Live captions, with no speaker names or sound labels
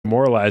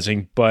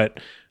demoralizing. But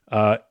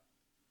I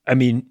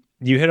mean,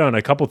 you hit on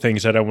a couple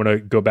things that I want to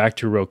go back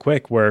to real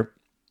quick where,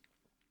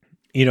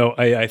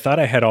 I thought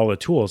I had all the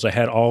tools. I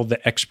had all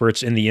the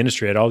experts in the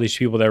industry. I had all these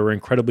people that were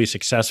incredibly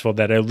successful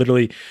that I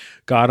literally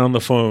got on the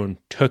phone,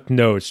 took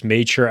notes,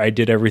 made sure I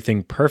did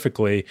everything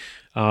perfectly.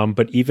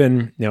 But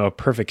even, a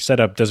perfect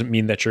setup doesn't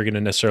mean that you're going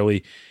to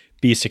necessarily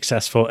be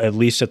successful, at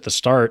least at the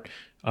start.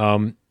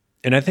 And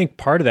I think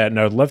part of that, and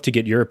I would love to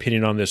get your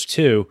opinion on this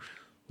too,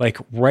 like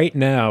right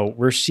now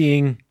we're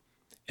seeing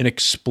an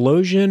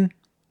explosion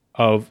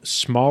of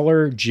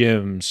smaller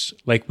gyms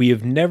like we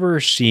have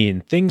never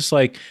seen. Things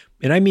like,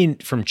 and I mean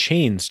from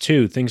chains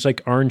too, things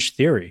like Orange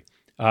Theory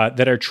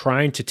that are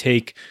trying to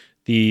take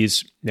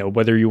these,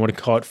 whether you want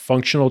to call it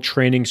functional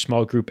training,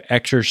 small group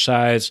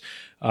exercise,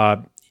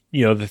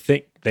 the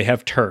thing, they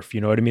have turf,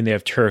 you know what I mean? They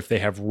have turf, they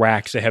have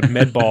racks, they have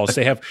med balls,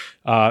 they have,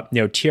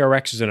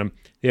 TRXs in them.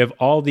 They have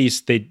all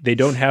these, they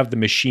don't have the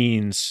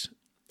machines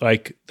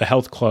like the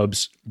health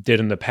clubs did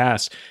in the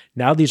past.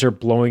 Now these are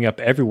blowing up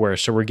everywhere.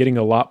 So we're getting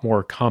a lot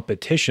more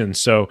competition.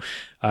 So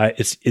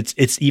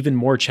it's even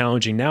more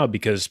challenging now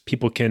because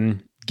people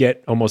can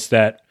get almost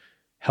that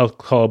health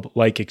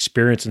club-like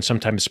experience and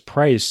sometimes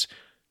price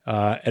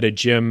at a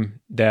gym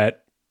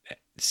that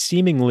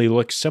seemingly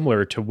looks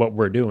similar to what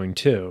we're doing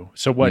too.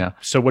 So what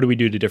do we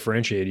do to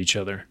differentiate each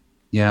other?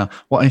 Yeah.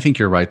 Well, I think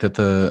you're right that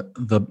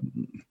the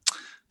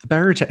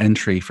barrier to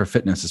entry for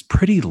fitness is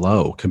pretty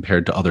low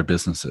compared to other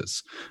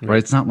businesses, right?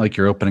 It's not like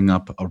you're opening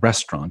up a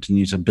restaurant and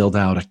you need to build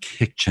out a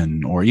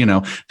kitchen or,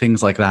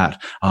 things like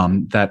that.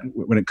 That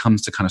when it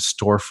comes to kind of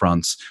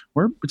storefronts,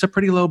 it's a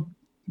pretty low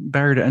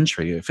barrier to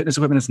entry. Fitness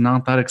equipment is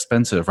not that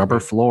expensive. Rubber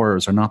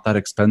floors are not that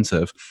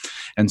expensive.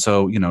 And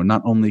so,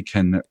 not only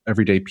can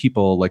everyday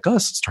people like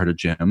us start a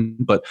gym,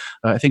 but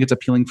I think it's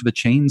appealing for the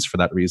chains for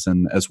that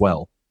reason as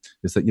well.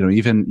 Is that,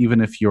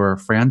 even if you're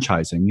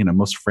franchising,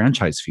 most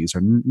franchise fees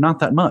are not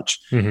that much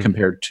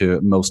compared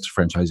to most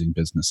franchising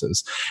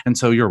businesses. And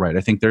so you're right.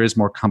 I think there is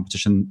more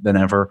competition than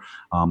ever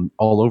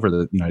all over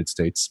the United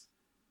States.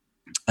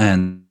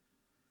 And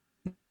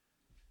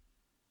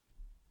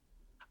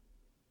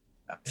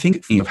I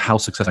think of how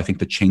successful I think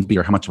the chains be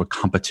or how much of a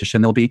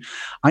competition there'll be.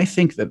 I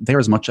think that there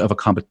is much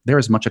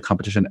a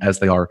competition as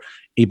they are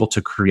able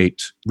to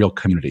create real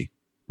community.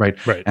 Right.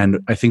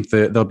 And I think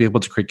that they'll be able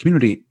to create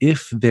community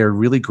if they're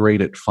really great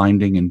at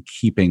finding and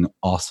keeping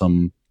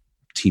awesome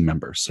team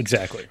members.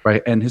 Exactly.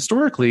 Right. And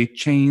historically,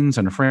 chains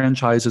and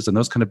franchises and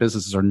those kind of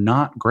businesses are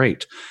not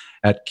great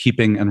at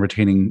keeping and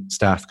retaining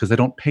staff because they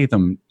don't pay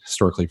them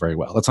historically very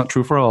well. That's not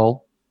true for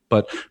all,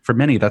 but for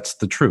many, that's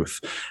the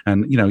truth.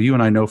 And, you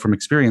and I know from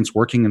experience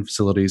working in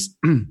facilities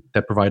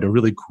that provide a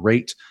really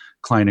great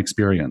client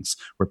experience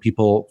where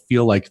people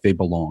feel like they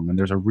belong and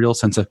there's a real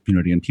sense of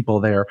community and people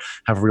there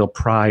have real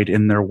pride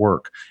in their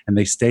work and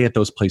they stay at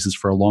those places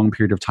for a long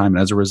period of time. And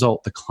as a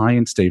result, the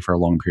clients stay for a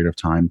long period of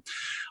time.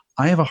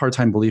 I have a hard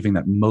time believing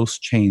that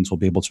most chains will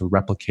be able to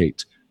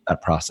replicate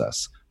that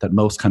process that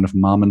most kind of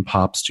mom and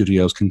pop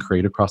studios can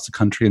create across the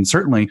country. And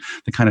certainly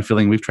the kind of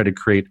feeling we've tried to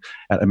create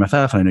at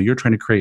MFF, and I know you're trying to create